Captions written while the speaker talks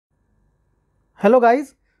Hello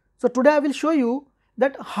guys, so today I will show you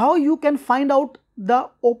that how you can find out the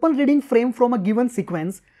open reading frame from a given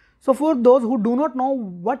sequence. So for those who do not know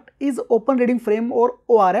what is open reading frame or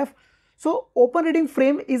ORF, so open reading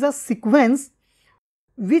frame is a sequence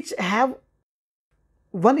which have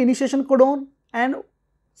one initiation codon and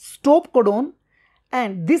stop codon,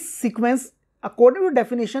 and this sequence according to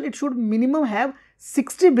definition it should minimum have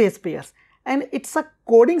 60 base pairs, and it's a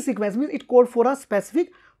coding sequence, means it code for a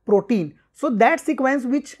specific protein. So that sequence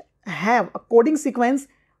which have a coding sequence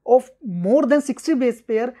of more than 60 base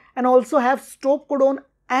pair and also have stop codon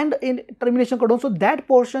and in termination codon, so that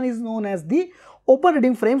portion is known as the open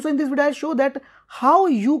reading frame. So in this video I show that how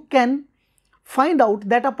you can find out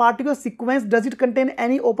that a particular sequence, does it contain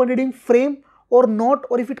any open reading frame or not,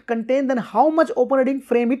 or if it contain, then how much open reading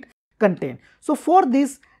frame it contain. So for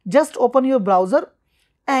this, just open your browser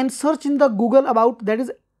and search in the Google about, that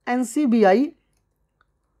is NCBI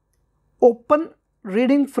open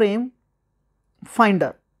reading frame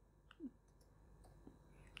finder,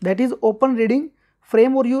 that is open reading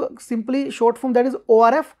frame, or you simply short form, that is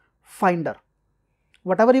ORF finder.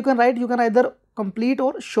 Whatever you can write, you can either complete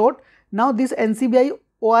or short. Now this NCBI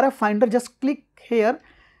ORF finder, just click here.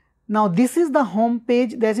 Now this is the home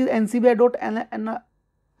page, that is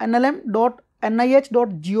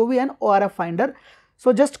ncbi.nlm.nih.gov and ORF finder.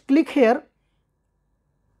 So just click here.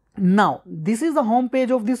 Now this is the home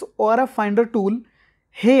page of this ORF finder tool.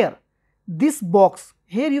 Here, this box,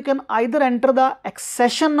 here you can either enter the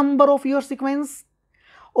accession number of your sequence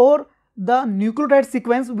or the nucleotide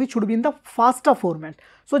sequence, which should be in the FASTA format.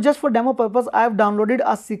 So just for demo purpose, I have downloaded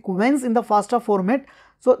a sequence in the FASTA format.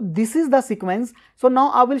 So this is the sequence. So now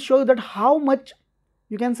I will show you that how much,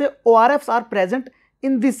 you can say, ORFs are present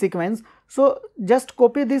in this sequence. So just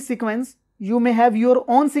copy this sequence. You may have your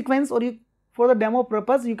own sequence, or you, for the demo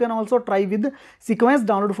purpose, you can also try with sequence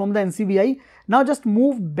download from the NCBI. Now just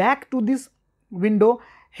move back to this window.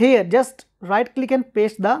 Here just right click and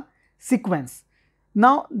paste the sequence.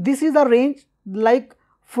 Now this is the range, like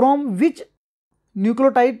from which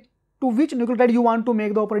nucleotide to which nucleotide you want to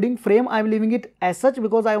make the operating frame. I am leaving it as such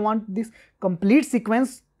because I want this complete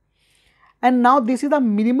sequence. And now this is the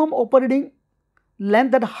minimum operating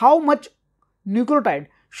length, that how much nucleotide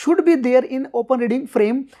should be there in open reading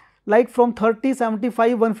frame, like from 30,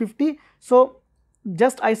 75, 150. So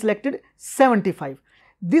just I selected 75.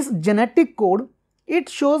 This genetic code, it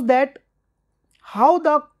shows that how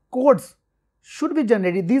the codes should be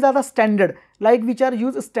generated. These are the standard, like which are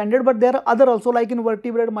used standard, but there are other also, like in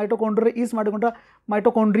vertebrate, mitochondria, yeast mitochondria,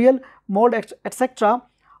 mitochondrial mode, etc.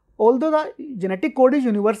 Although the genetic code is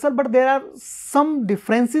universal, but there are some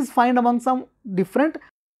differences found among some different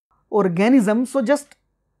organisms. So just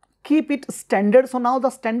keep it standard. So now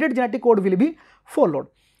the standard genetic code will be followed.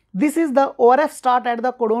 This is the ORF start at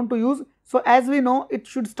the codon to use. So as we know, it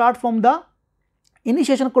should start from the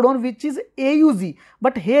initiation codon, which is AUG,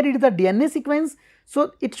 but here it is the DNA sequence,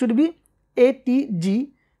 so it should be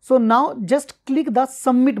ATG. So now just click the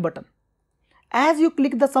submit button. As you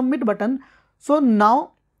click the submit button, so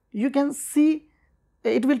now you can see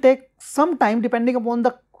it will take some time depending upon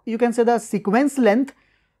the, you can say, the sequence length.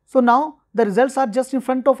 So now the results are just in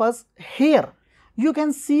front of us. Here you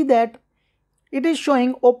can see that it is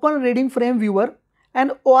showing open reading frame viewer,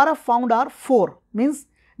 and ORF found are 4, means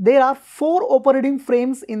there are 4 open reading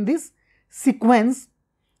frames in this sequence,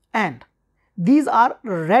 and these are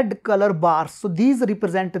red color bars. So these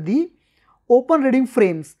represent the open reading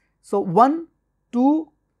frames. So 1, 2,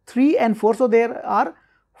 3 and 4. So there are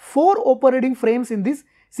 4 open reading frames in this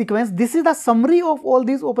sequence. This is the summary of all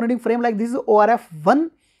these open reading frame, like this is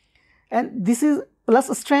ORF1 and this is plus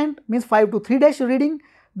strand, means 5 to 3 dash reading.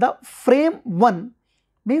 The frame 1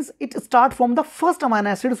 means it starts from the first amino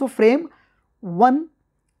acid, so frame 1,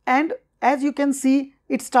 and as you can see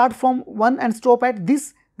it start from 1 and stop at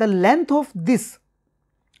this. The length of this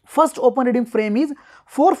first open reading frame is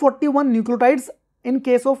 441 nucleotides. In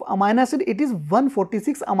case of amino acid, it is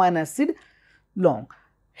 146 amino acid long.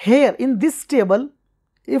 Here in this table,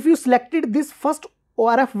 if you selected this first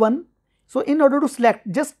ORF1, so in order to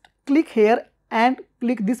select, just click here and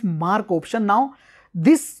click this mark option. Now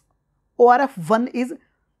this ORF1 is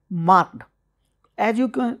marked. As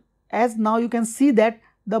now you can see that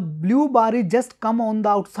the blue bar is just come on the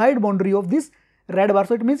outside boundary of this red bar,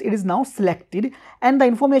 so it means it is now selected, and the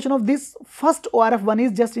information of this first ORF1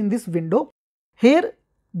 is just in this window. Here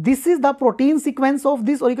this is the protein sequence of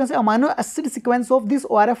this, or you can say amino acid sequence of this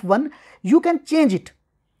ORF1. You can change it.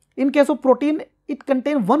 In case of protein, it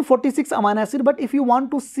contains 146 amino acid, but if you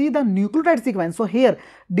want to see the nucleotide sequence, so here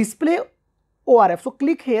display ORF, so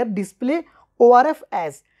click here display ORF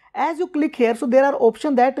as, As you click here, so there are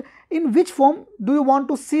options that in which form do you want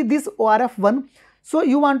to see this ORF1. So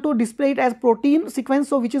you want to display it as protein sequence,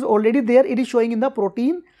 so which is already there, it is showing in the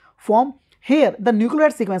protein form. Here the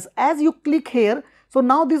nucleotide sequence, as you click here, so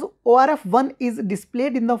now this ORF1 is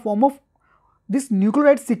displayed in the form of this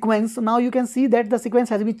nucleotide sequence. Now you can see that the sequence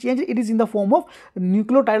has been changed, it is in the form of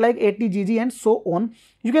nucleotide like ATGG and so on.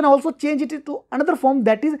 You can also change it to another form,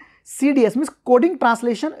 that is CDS, means coding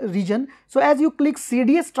translation region. So as you click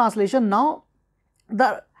CDS translation, now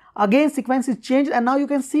the again sequence is changed, and now you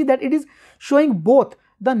can see that it is showing both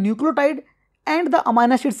the nucleotide and the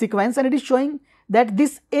amino acid sequence, and it is showing that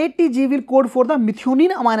this ATG will code for the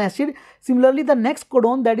methionine amino acid. Similarly, the next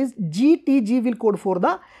codon, that is GTG, will code for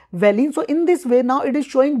the valine. So in this way, now it is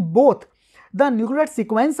showing both the nucleotide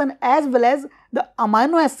sequence and as well as the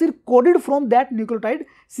amino acid coded from that nucleotide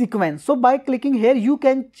sequence. So by clicking here, you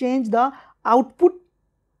can change the output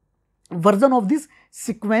version of this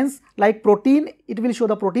sequence, like protein, it will show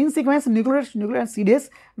the protein sequence, nucleotide and CDS,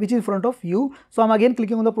 which is in front of you. So I'm again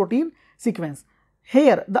clicking on the protein sequence.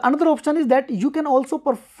 Here the another option is that you can also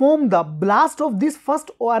perform the blast of this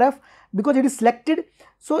first ORF because it is selected.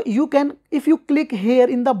 So you can, if you click here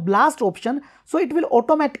in the blast option, so it will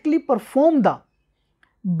automatically perform the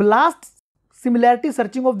blast similarity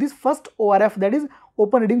searching of this first ORF, that is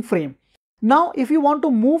open reading frame. Now if you want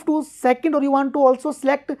to move to second, or you want to also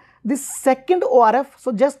select this second ORF,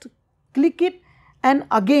 so just click it and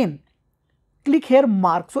again click here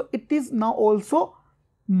mark. So it is now also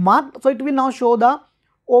marked, so it will now show the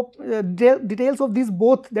details of these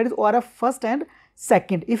both, that is ORF first and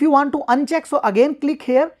second. If you want to uncheck, so again click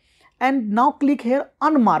here and now click here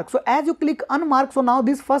unmark. So as you click unmark, so now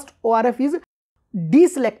this first ORF is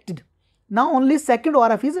deselected, now only second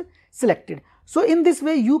ORF is selected. So in this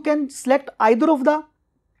way you can select either of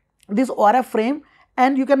this ORF frame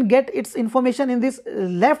and you can get its information in this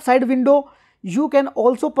left side window. You can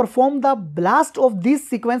also perform the blast of this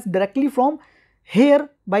sequence directly from here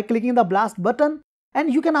by clicking the blast button,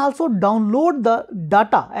 and you can also download the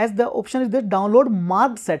data, as the option is the download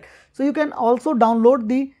marked set. So you can also download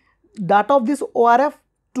the data of this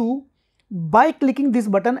ORF2 by clicking this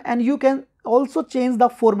button, and you can also change the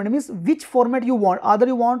format, means which format you want, either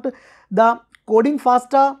you want the coding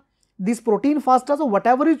FASTA, this protein FASTA, so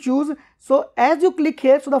whatever you choose. So as you click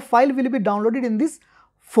here, so the file will be downloaded in this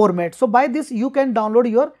format. So by this you can download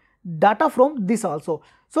your data from this also.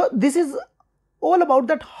 So this is all about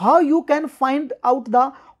that, how you can find out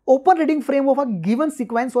the open reading frame of a given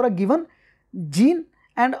sequence or a given gene,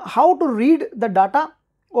 and how to read the data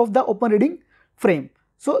of the open reading frame.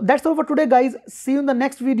 So that's all for today guys. See you in the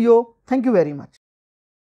next video. Thank you very much.